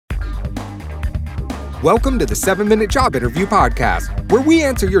Welcome to the 7-Minute Job Interview Podcast, where we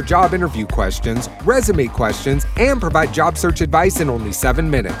answer your job interview questions, resume questions, and provide job search advice in only 7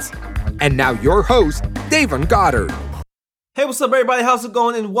 minutes. And now your host, Davon Goddard. Hey, what's up, everybody? How's it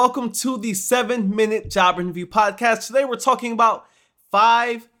going? And welcome to the 7-Minute Job Interview Podcast. Today, we're talking about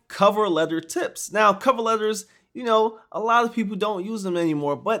 5 cover letter tips. Now, cover letters, a lot of people don't use them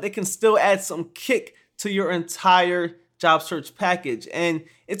anymore, but they can still add some kick to your entire job search package. And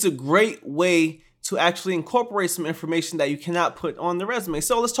it's a great way to actually incorporate some information that you cannot put on the resume.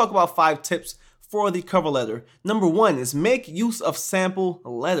 So let's talk about 5 tips for the cover letter. Number 1 is make use of sample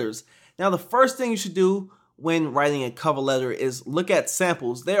letters. Now, the first thing you should do when writing a cover letter is look at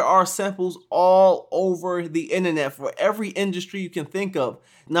samples. There are samples all over the internet for every industry you can think of.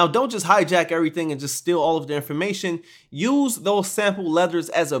 Now, don't just hijack everything and just steal all of the information. Use those sample letters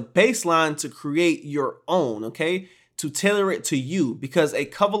as a baseline to create your own, okay? To tailor it to you, because a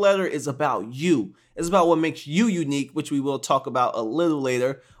cover letter is about you. It's about what makes you unique, which we will talk about a little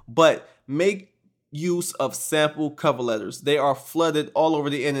later, but make use of sample cover letters. They are flooded all over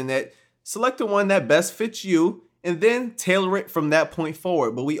the internet. Select the one that best fits you and then tailor it from that point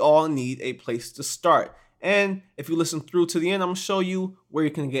forward. But we all need a place to start. And if you listen through to the end, I'm going to show you where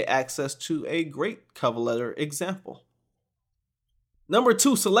you can get access to a great cover letter example. Number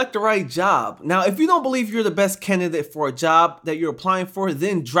 2, select the right job. Now, if you don't believe you're the best candidate for a job that you're applying for,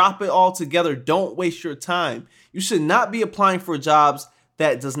 then drop it all together. Don't waste your time. You should not be applying for jobs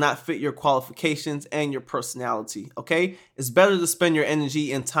that does not fit your qualifications and your personality, okay? It's better to spend your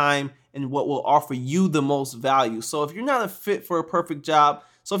energy and time in what will offer you the most value. So if you're not a fit for a perfect job,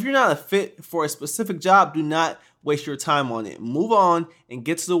 if you're not a fit for a specific job, do not waste your time on it. Move on and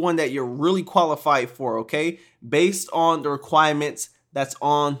get to the one that you're really qualified for, okay? Based on the requirements that's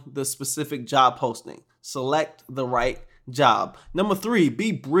on the specific job posting. Select the right job. Number 3,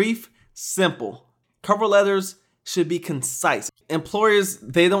 be brief, simple. Cover letters should be concise. Employers,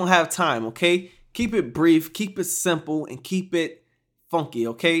 they don't have time, okay? Keep it brief, keep it simple, and keep it funky,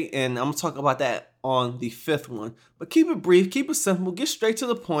 okay? And I'm gonna talk about that on the 5th one. But keep it brief, keep it simple, get straight to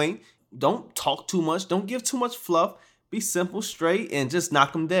the point. Don't talk too much, don't give too much fluff. Be simple, straight, and just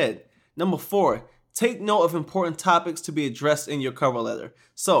knock them dead. Number 4, take note of important topics to be addressed in your cover letter.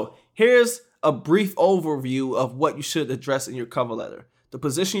 So here's a brief overview of what you should address in your cover letter. The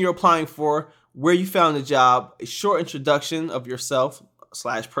position you're applying for, where you found the job, a short introduction of yourself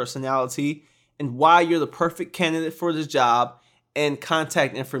 / personality, and why you're the perfect candidate for the job, and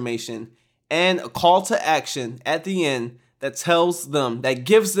contact information, and a call to action at the end that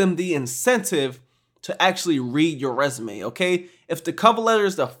gives them the incentive to actually read your resume, okay? If the cover letter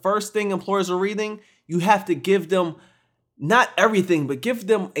is the first thing employers are reading, you have to give them not everything, but give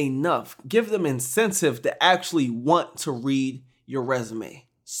them enough. Give them incentive to actually want to read your resume.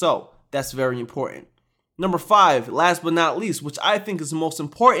 So that's very important. Number 5, last but not least, which I think is the most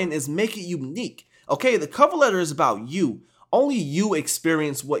important, is make it unique. Okay, the cover letter is about you. Only you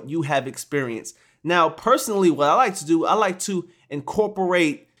experience what you have experienced. Now, personally, what I like to do, I like to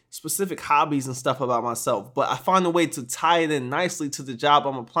incorporate specific hobbies and stuff about myself, but I find a way to tie it in nicely to the job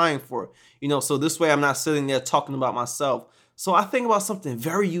I'm applying for, so this way I'm not sitting there talking about myself. So I think about something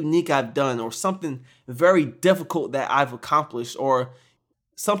very unique I've done, or something very difficult that I've accomplished, or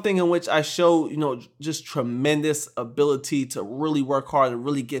something in which I show, just tremendous ability to really work hard and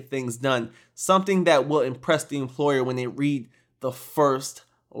really get things done. Something that will impress the employer when they read the first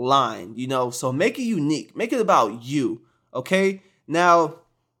line, so make it unique, make it about you. Okay. Now,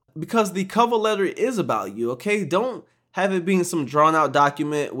 because the cover letter is about you, okay? Don't have it being some drawn out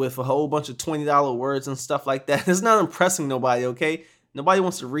document with a whole bunch of $20 words and stuff like that. It's not impressing nobody, okay? Nobody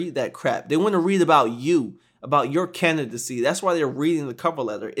wants to read that crap. They want to read about you, about your candidacy. That's why they're reading the cover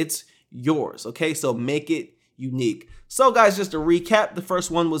letter. It's yours, okay? So make it unique. So guys, just to recap, the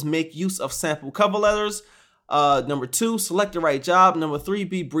first one was make use of sample cover letters. Number 2, select the right job. Number 3,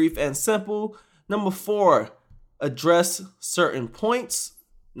 be brief and simple. Number 4, address certain points.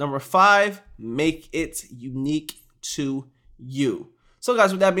 Number 5, make it unique to you. So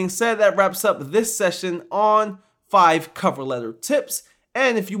guys, with that being said, that wraps up this session on 5 cover letter tips.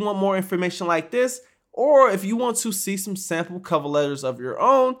 And if you want more information like this, or if you want to see some sample cover letters of your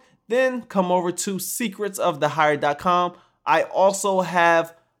own, then come over to secretsofthehire.com. I also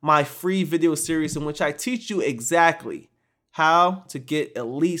have my free video series in which I teach you exactly how to get at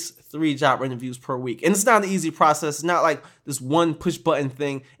least 3 job interviews per week. And it's not an easy process. It's not like this one push button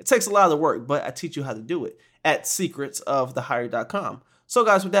thing. It takes a lot of work, but I teach you how to do it at secretsofthehire.com. So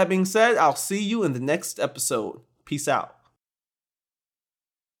guys, with that being said, I'll see you in the next episode. Peace out.